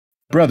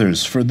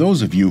Brothers, for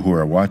those of you who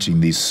are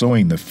watching these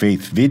Sowing the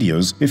Faith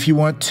videos, if you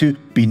want to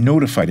be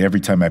notified every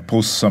time I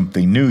post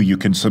something new, you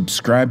can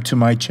subscribe to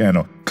my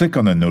channel. Click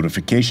on the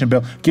notification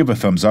bell, give a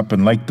thumbs up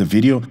and like the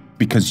video,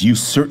 because you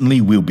certainly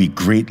will be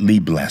greatly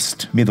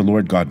blessed. May the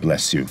Lord God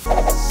bless you.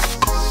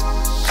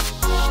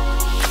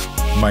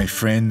 My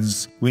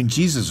friends, when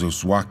Jesus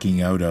was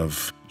walking out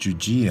of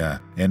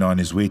Judea and on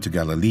his way to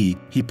Galilee,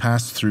 he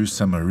passed through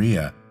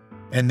Samaria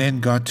and then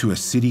got to a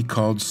city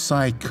called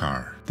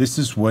Sychar. This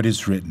is what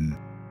is written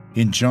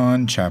in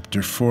John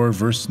chapter 4,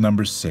 verse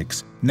number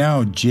 6.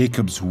 Now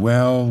Jacob's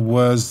well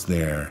was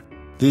there.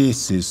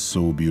 This is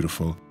so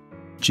beautiful.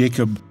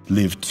 Jacob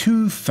lived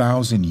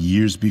 2,000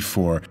 years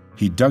before.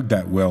 He dug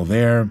that well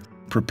there,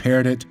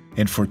 prepared it,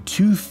 and for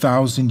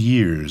 2,000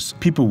 years,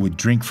 people would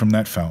drink from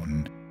that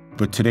fountain.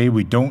 But today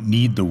we don't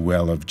need the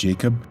well of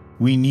Jacob.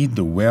 We need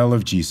the well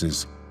of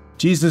Jesus.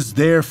 Jesus,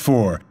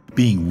 therefore,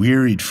 being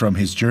wearied from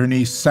his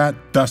journey, sat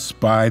thus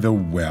by the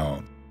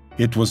well.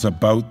 It was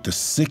about the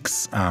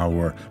 6th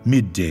hour,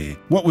 midday.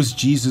 What was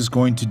Jesus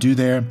going to do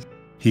there?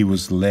 He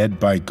was led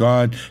by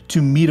God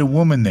to meet a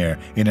woman there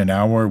in an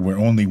hour where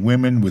only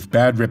women with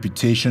bad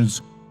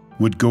reputations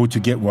would go to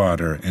get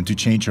water and to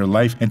change her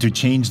life and to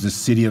change the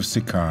city of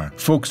Sychar.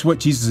 Folks, what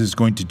Jesus is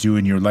going to do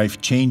in your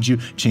life, change you,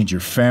 change your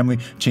family,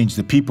 change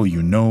the people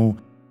you know.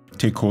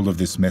 Take hold of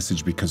this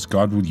message because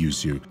God will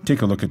use you.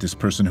 Take a look at this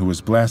person who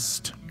was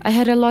blessed. I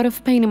had a lot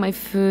of pain in my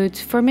foot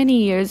for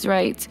many years,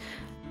 right?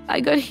 I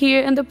got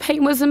here and the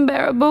pain was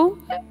unbearable.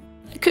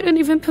 I couldn't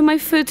even put my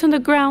foot on the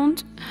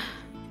ground.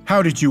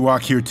 How did you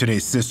walk here today,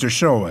 sister?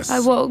 Show us. I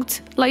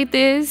walked like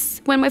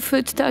this when my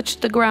foot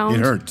touched the ground.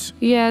 It hurt?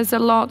 Yes, a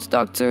lot,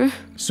 doctor.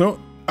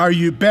 So, are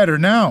you better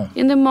now?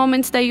 In the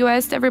moments that you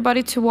asked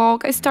everybody to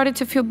walk, I started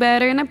to feel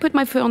better and I put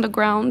my foot on the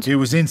ground. It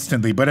was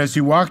instantly, but as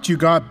you walked, you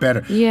got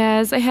better.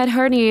 Yes, I had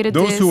herniated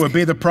Those disc. who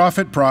obey the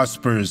prophet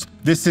prospers.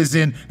 This is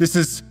in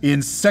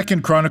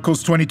 2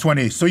 Chronicles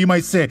 20:20. So you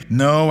might say,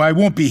 no, I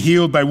won't be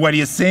healed by what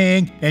he is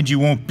saying, and you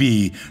won't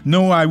be.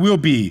 No, I will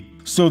be.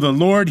 So the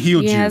Lord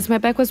healed you. Yes, my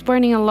back was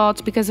burning a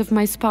lot because of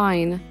my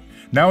spine.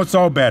 Now it's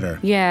all better.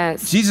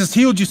 Yes. Jesus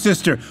healed you,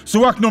 sister.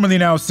 So walk normally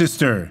now,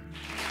 sister.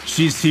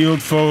 She's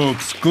healed,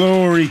 folks.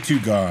 Glory to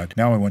God.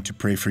 Now I want to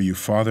pray for you,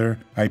 Father.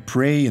 I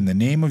pray in the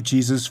name of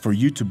Jesus for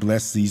you to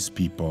bless these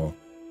people.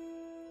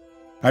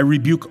 I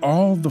rebuke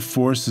all the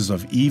forces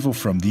of evil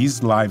from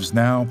these lives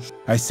now.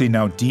 I say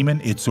now, demon,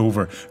 it's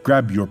over.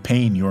 Grab your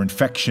pain, your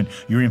infection,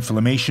 your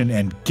inflammation,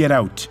 and get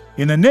out.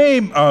 In the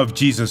name of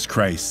Jesus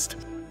Christ,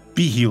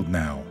 be healed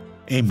now.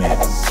 Amen.